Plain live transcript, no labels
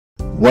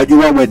What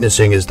you are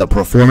witnessing is the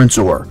Performance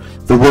Oar,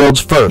 the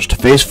world's first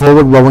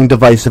face-forward rowing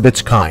device of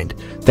its kind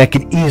that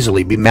can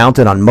easily be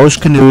mounted on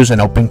most canoes and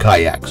open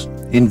kayaks.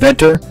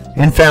 Inventor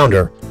and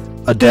founder,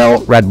 Adel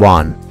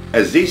Radwan.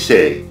 As they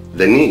say,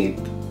 the need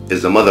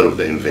is the mother of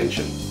the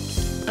invention.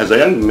 As a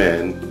young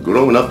man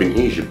growing up in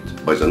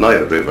Egypt by the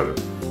Nile River,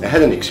 I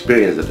had an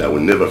experience that I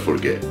will never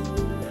forget.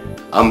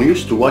 I'm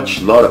used to watch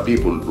a lot of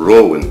people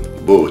rowing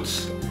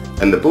boats,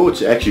 and the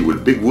boats actually were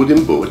big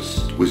wooden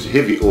boats with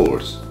heavy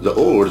oars. The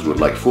oars were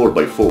like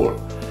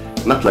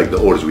 4x4, not like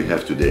the oars we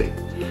have today.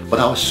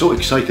 But I was so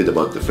excited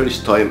about the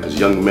first time as a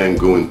young man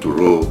going to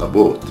row a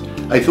boat.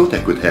 I thought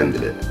I could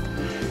handle it.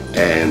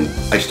 And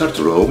I started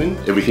rowing,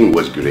 everything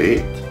was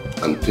great,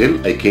 until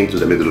I came to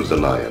the middle of the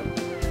Nile,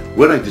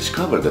 where I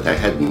discovered that I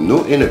had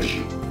no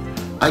energy.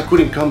 I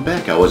couldn't come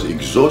back, I was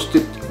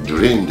exhausted,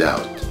 drained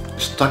out,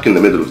 stuck in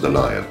the middle of the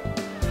Nile.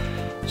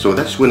 So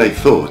that's when I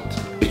thought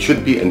it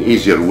should be an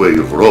easier way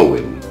of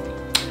rowing.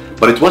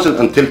 But it wasn't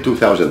until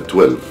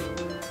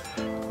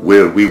 2012,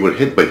 where we were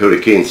hit by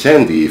Hurricane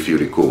Sandy, if you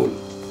recall.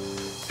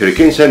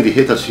 Hurricane Sandy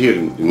hit us here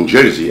in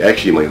Jersey.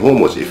 Actually, my home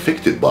was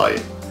affected by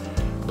it.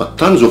 But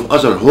tons of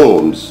other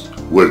homes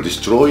were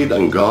destroyed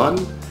and gone,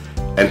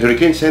 and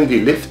Hurricane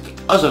Sandy left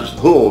other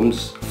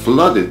homes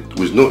flooded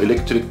with no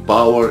electric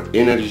power,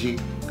 energy.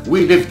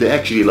 We lived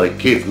actually like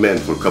cavemen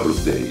for a couple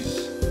of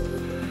days.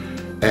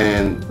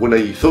 And when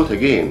I thought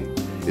again,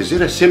 is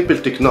there a simple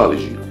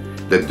technology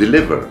that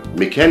delivers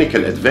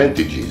mechanical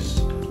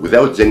advantages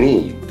without the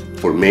need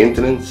for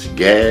maintenance,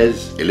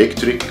 gas,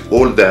 electric,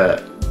 all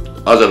the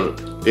other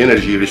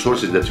energy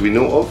resources that we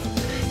know of?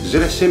 Is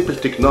there a simple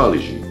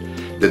technology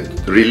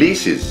that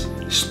releases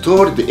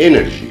stored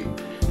energy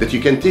that you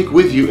can take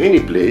with you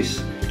any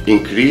place,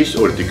 increase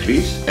or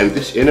decrease, and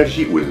this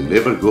energy will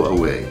never go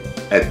away?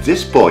 At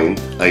this point,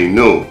 I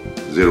know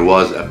there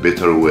was a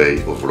better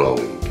way of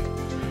rowing.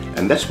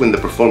 And that's when the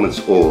Performance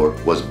Oar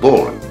was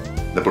born.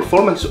 The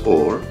Performance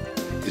Oar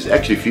is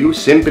actually a few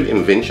simple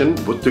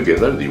inventions put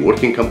together, the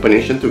working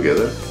combination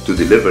together, to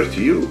deliver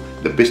to you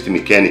the best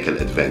mechanical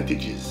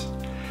advantages.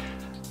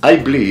 I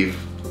believe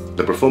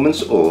the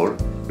Performance Oar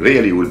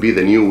really will be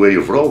the new way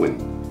of rowing.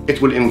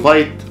 It will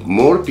invite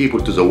more people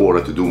to the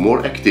water to do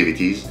more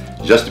activities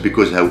just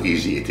because how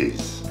easy it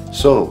is.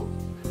 So,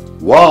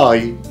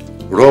 why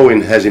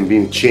rowing hasn't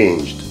been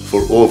changed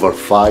for over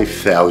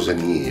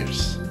 5,000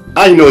 years?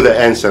 I know the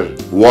answer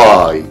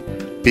why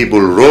people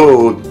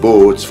rowed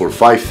boats for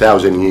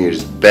 5,000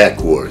 years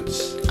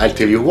backwards. I'll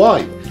tell you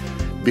why.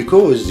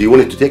 Because they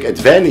wanted to take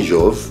advantage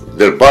of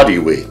their body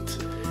weight.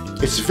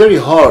 It's very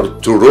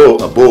hard to row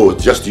a boat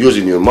just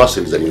using your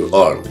muscles and your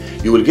arm.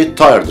 You will get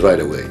tired right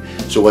away.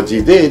 So what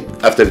they did,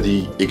 after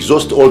they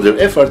exhaust all their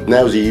effort,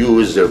 now they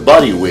use their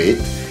body weight,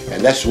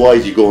 and that's why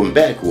they're going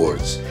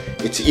backwards.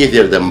 It's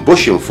easier than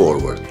pushing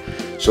forward.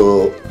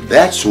 So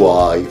that's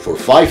why for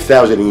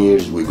 5,000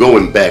 years we're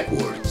going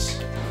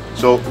backwards.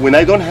 So when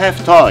I don't have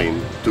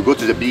time to go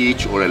to the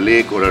beach or a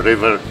lake or a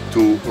river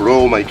to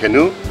row my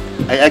canoe,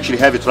 I actually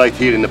have it right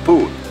here in the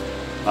pool.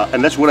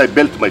 And that's where I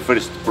built my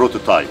first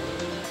prototype.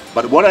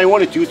 But what I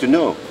wanted you to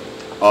know,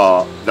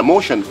 the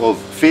motion of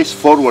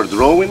face-forward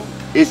rowing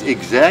is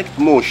exact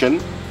motion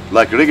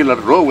like regular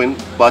rowing,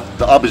 but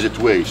the opposite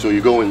way. So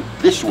you're going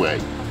this way,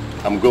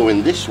 I'm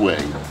going this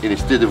way,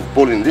 instead of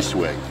pulling this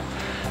way.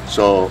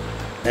 So,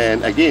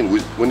 and again,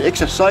 when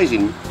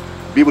exercising,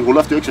 people who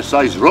love to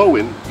exercise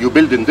rowing, you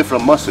build in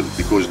different muscles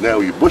because now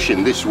you're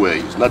pushing this way.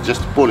 It's not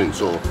just pulling.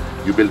 So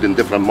you build in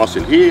different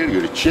muscle here,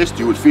 your chest,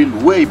 you will feel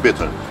way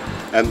better.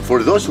 And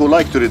for those who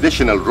like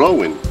traditional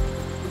rowing,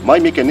 my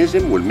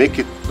mechanism will make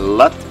it a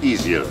lot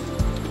easier.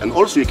 And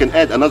also you can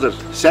add another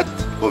set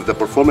of the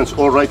Performance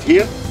Oar right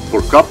here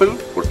for couple,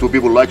 for two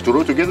people who like to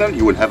row together.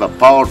 You will have a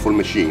powerful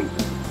machine.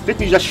 Let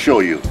me just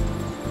show you.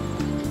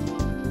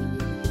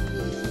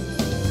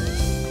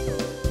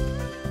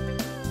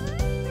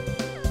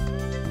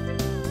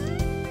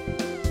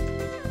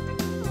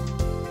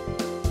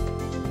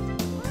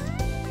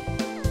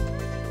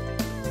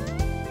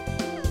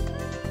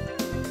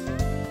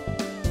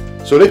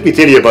 So let me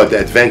tell you about the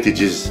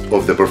advantages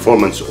of the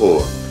Performance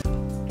Oar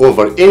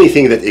over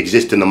anything that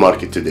exists in the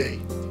market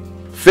today.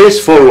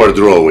 Face-forward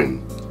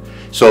rowing.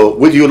 So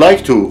would you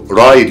like to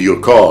ride your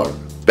car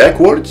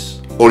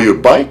backwards, or your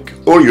bike,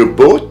 or your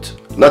boat,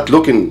 not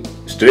looking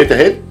straight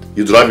ahead?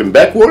 You're driving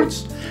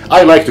backwards?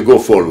 I like to go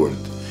forward,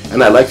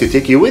 and I like to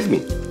take you with me.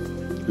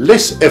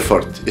 Less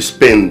effort is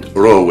spent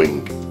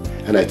rowing,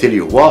 and I tell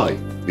you why.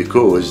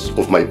 Because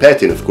of my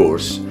patent, of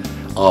course.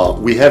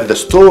 We have the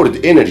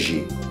stored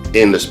energy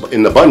in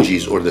the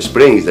bungees or the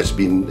springs that's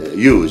been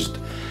used,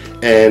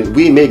 and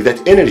we make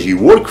that energy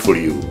work for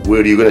you,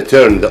 where you're going to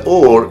turn the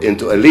oar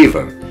into a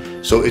lever,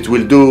 so it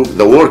will do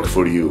the work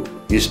for you.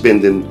 You're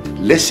spending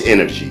less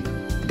energy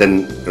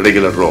than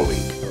regular rowing.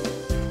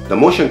 The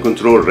motion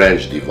control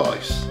range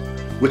device,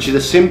 which is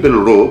a simple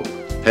rope,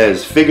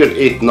 has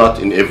figure-8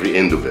 knot in every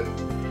end of it,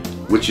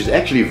 which is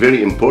actually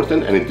very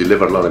important, and it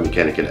delivers a lot of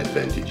mechanical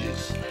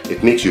advantages.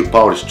 It makes your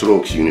power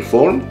strokes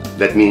uniform.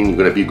 That means you're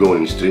going to be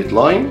going in straight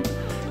line.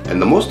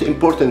 And the most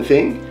important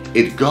thing,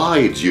 It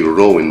guides your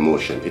rowing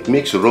motion. It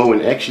makes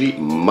rowing actually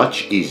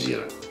much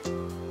easier.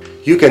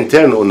 You can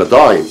turn on a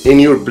dime in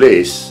your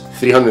place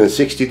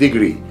 360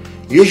 degrees.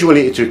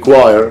 Usually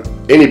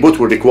any boat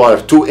will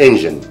require 2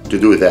 engines to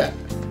do that.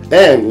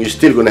 And you're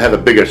still going to have a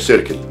bigger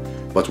circle.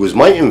 But with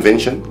my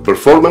invention,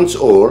 Performance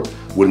Oar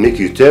will make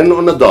you turn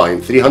on a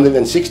dime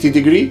 360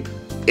 degrees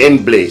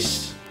in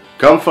place.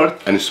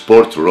 Comfort and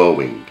sport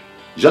rowing.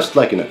 Just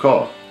like in a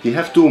car, you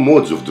have 2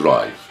 modes of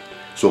drive.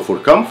 So for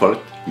comfort,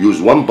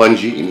 use 1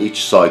 bungee in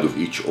each side of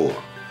each oar.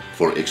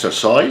 For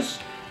exercise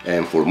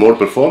and for more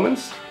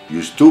performance,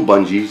 use 2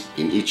 bungees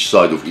in each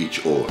side of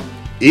each oar.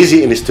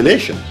 Easy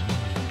installation.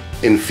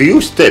 In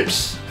few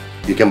steps,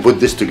 you can put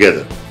this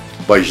together.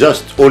 By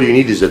just, all you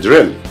need is a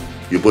drill.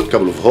 You put a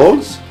couple of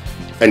holes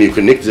and you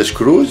connect the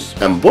screws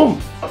and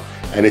boom.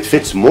 And it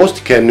fits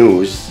most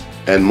canoes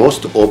and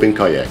most open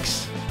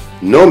kayaks.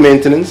 No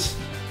maintenance,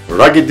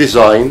 rugged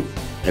design,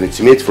 and it's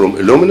made from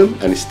aluminum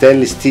and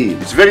stainless steel.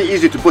 It's very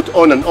easy to put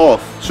on and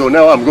off. So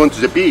now I'm going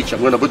to the beach, I'm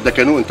going to put the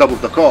canoe on top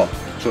of the car.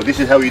 So this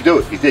is how you do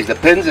it. You take the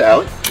pins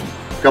out,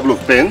 a couple of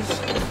pins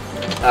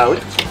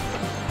out,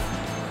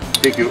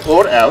 take your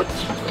oar out,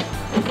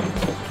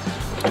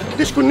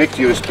 disconnect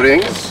your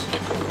springs,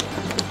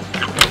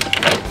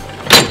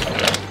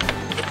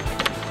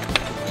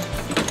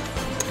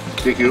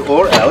 take your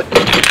oar out,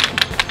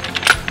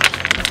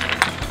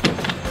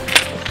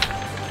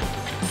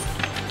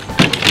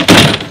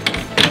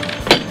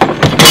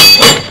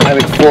 and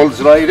it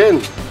folds right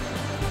in.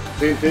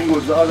 Same thing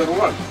with the other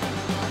one.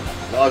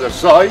 The other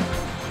side,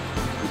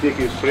 you take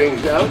your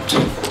springs out,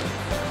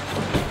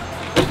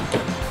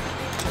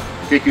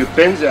 take your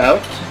pins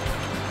out,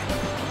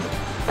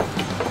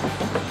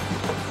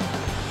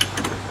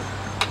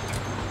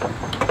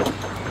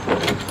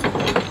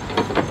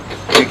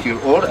 take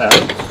your oar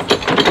out,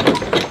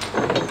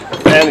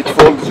 and it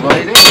folds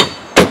right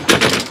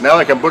in. Now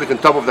I can put it on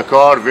top of the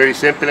car, very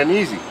simple and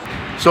easy.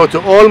 So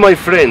to all my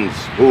friends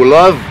who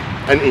love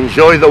and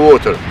enjoy the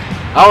water,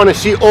 I want to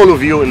see all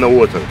of you in the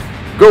water,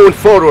 going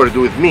forward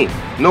with me,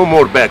 no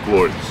more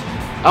backwards.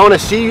 I want to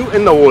see you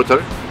in the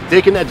water,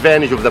 taking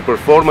advantage of the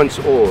Performance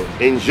Oar,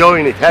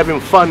 enjoying it,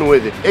 having fun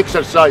with it,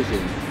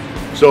 exercising.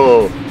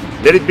 So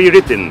let it be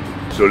written,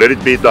 so let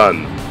it be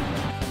done.